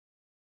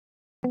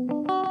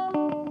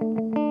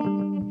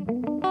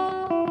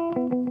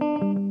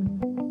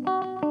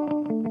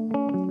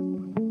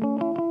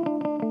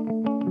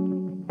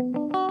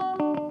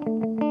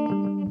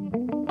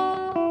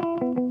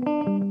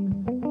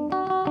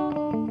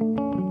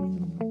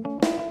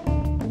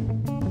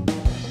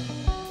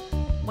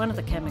One of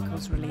the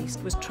chemicals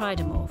released was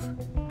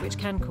tridamorph, which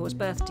can cause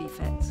birth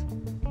defects.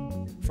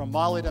 From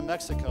Mali to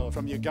Mexico,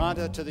 from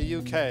Uganda to the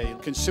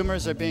UK,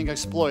 consumers are being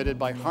exploited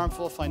by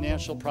harmful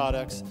financial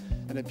products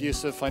and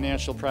abusive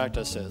financial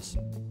practices.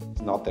 It's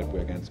not that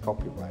we're against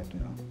copyright,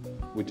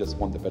 we just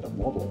want a better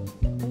model.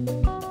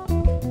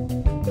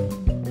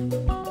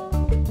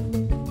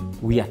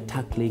 We are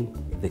tackling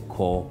the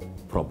core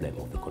problem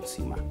of the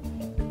consumer.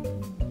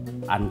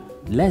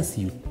 Unless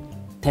you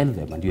tell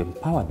them and you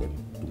empower them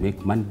to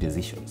make money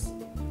decisions,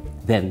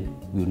 then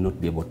we will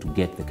not be able to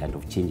get the kind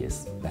of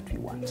changes that we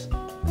want.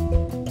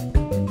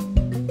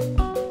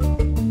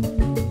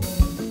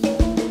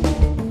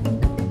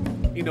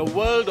 In a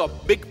world of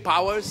big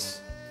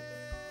powers,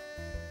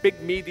 big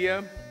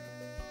media,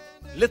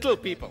 little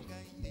people,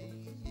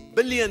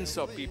 billions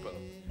of people,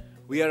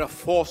 we are a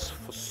force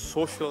for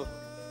social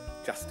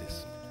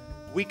justice.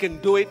 We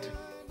can do it,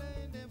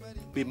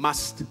 we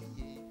must,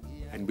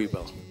 and we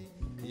will.